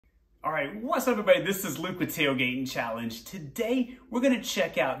All right, what's up everybody? This is Luke with Tailgating Challenge. Today, we're gonna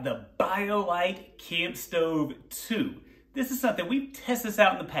check out the BioLite Campstove 2. This is something, we've tested this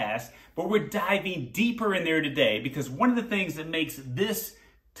out in the past, but we're diving deeper in there today because one of the things that makes this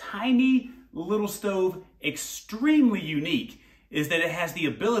tiny little stove extremely unique is that it has the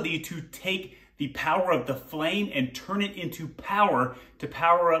ability to take the power of the flame and turn it into power to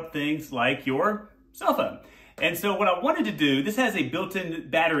power up things like your cell phone. And so what I wanted to do, this has a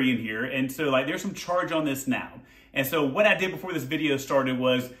built-in battery in here, and so like there's some charge on this now. And so what I did before this video started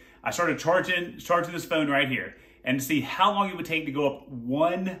was I started charging this phone right here and to see how long it would take to go up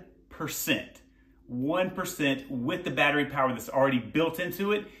 1%. 1% with the battery power that's already built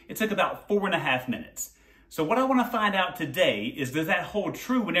into it. It took about 4.5 minutes. So what I want to find out today is, does that hold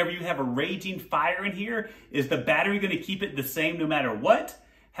true whenever you have a raging fire in here? Is the battery going to keep it the same no matter what?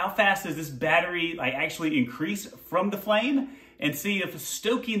 How fast does this battery actually increase from the flame? And see if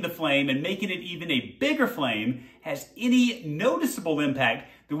stoking the flame and making it even a bigger flame has any noticeable impact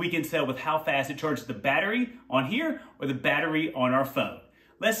that we can tell with how fast it charges the battery on here or the battery on our phone.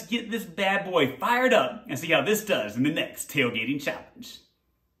 Let's get this bad boy fired up and see how this does in the next Tailgating Challenge.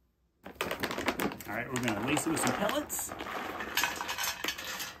 All right, we're gonna lace it with some pellets.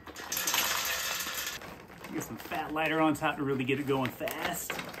 Get some fat lighter on top to really get it going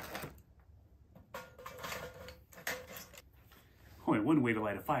fast. Only one way to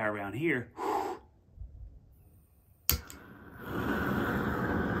light a fire around here. All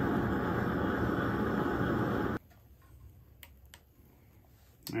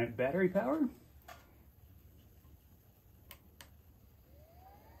right, battery power.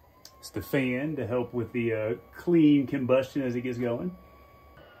 It's the fan to help with the clean combustion as it gets going.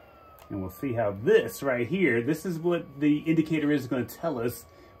 And we'll see how this right here, this is what the indicator is going to tell us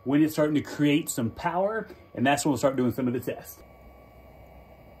when it's starting to create some power, and that's when we'll start doing some of the tests.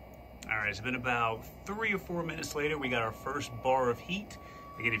 All right, it's been about 3 or 4 minutes later, we got our first bar of heat.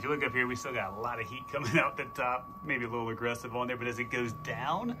 Again, if you look up here, we still got a lot of heat coming out the top, maybe a little aggressive on there, but as it goes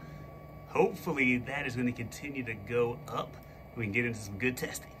down, hopefully that is going to continue to go up. We can get into some good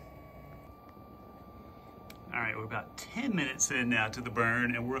testing. All right, we're about 10 minutes in now to the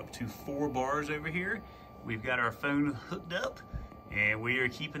burn, and we're up to 4 bars over here. We've got our phone hooked up, and we are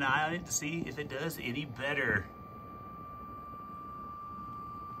keeping an eye on it to see if it does any better.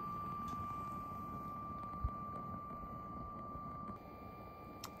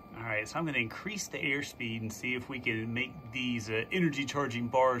 All right, so I'm gonna increase the airspeed and see if we can make these energy charging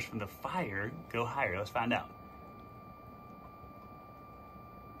bars from the fire go higher. Let's find out.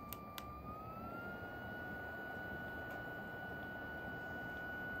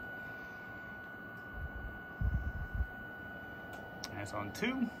 That's on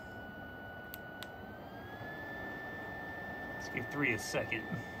 2. Let's give 3 a second.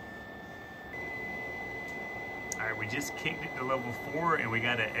 All right, we just kicked it to level 4 and we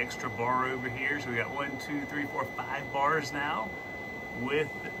got an extra bar over here. So we got 1, 2, 3, 4, 5 bars now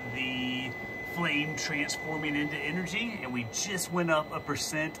with the flame transforming into energy. And we just went up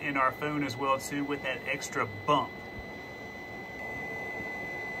 1% in our phone as well too with that extra bump.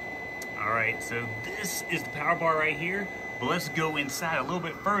 All right, so this is the power bar right here. But let's go inside a little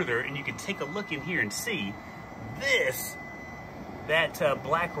bit further and you can take a look in here and see this, that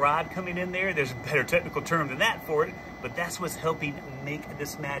black rod coming in there. There's a better technical term than that for it, but that's what's helping make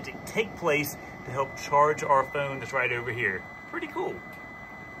this magic take place to help charge our phone that's right over here. Pretty cool.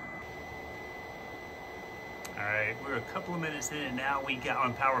 All right, we're a couple of minutes in and now we got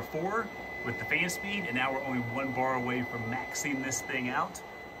on power 4 with the fan speed, and now we're only 1 bar away from maxing this thing out.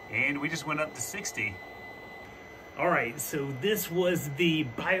 And we just went up to 60. All right, so this was the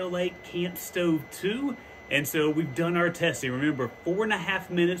BioLite Campstove 2, and so we've done our testing. Remember, 4.5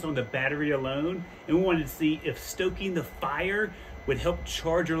 minutes on the battery alone, and we wanted to see if stoking the fire would help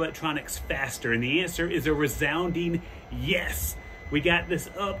charge your electronics faster, and the answer is a resounding yes. We got this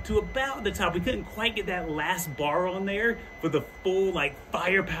up to about the top. We couldn't quite get that last bar on there for the full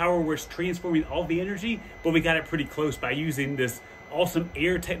firepower where it's transforming all the energy, but we got it pretty close by using this awesome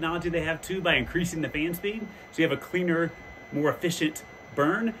air technology they have too by increasing the fan speed. So you have a cleaner, more efficient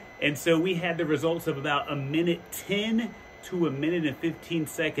burn. And so we had the results of about 1:10 to 1:15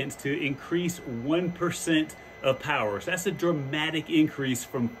 seconds to increase 1% of power. So that's a dramatic increase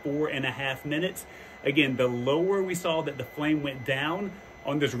from 4.5 minutes. Again, the lower we saw that the flame went down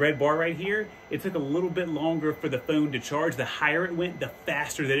on this red bar right here, it took a little bit longer for the phone to charge. The higher it went, the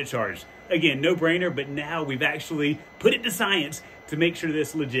faster that it charged. Again, no brainer, but now we've actually put it to science to make sure this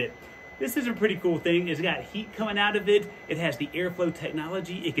is legit. This is a pretty cool thing. It's got heat coming out of it. It has the airflow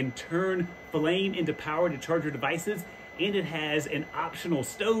technology. It can turn flame into power to charge your devices. and it has an optional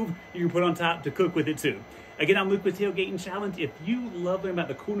stove you can put on top to cook with it too. Again, I'm Luke with Tailgating Challenge. If you love learning about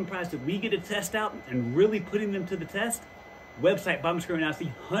the cool new products that we get to test out and really putting them to the test, website bottom screen now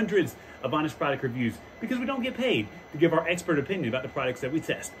see hundreds of honest product reviews because we don't get paid to give our expert opinion about the products that we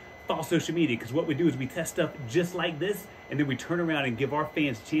test. Follow social media, because what we do is we test stuff just like this, and then we turn around and give our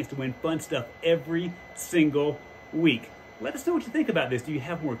fans a chance to win fun stuff every single week. Let us know what you think about this. Do you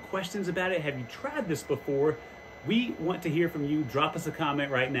have more questions about it? Have you tried this before? We want to hear from you. Drop us a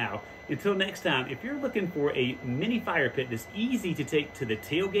comment right now. Until next time, if you're looking for a mini fire pit that's easy to take to the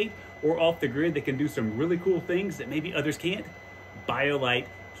tailgate or off the grid that can do some really cool things that maybe others can't, BioLite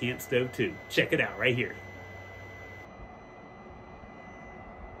Campstove 2. Check it out right here.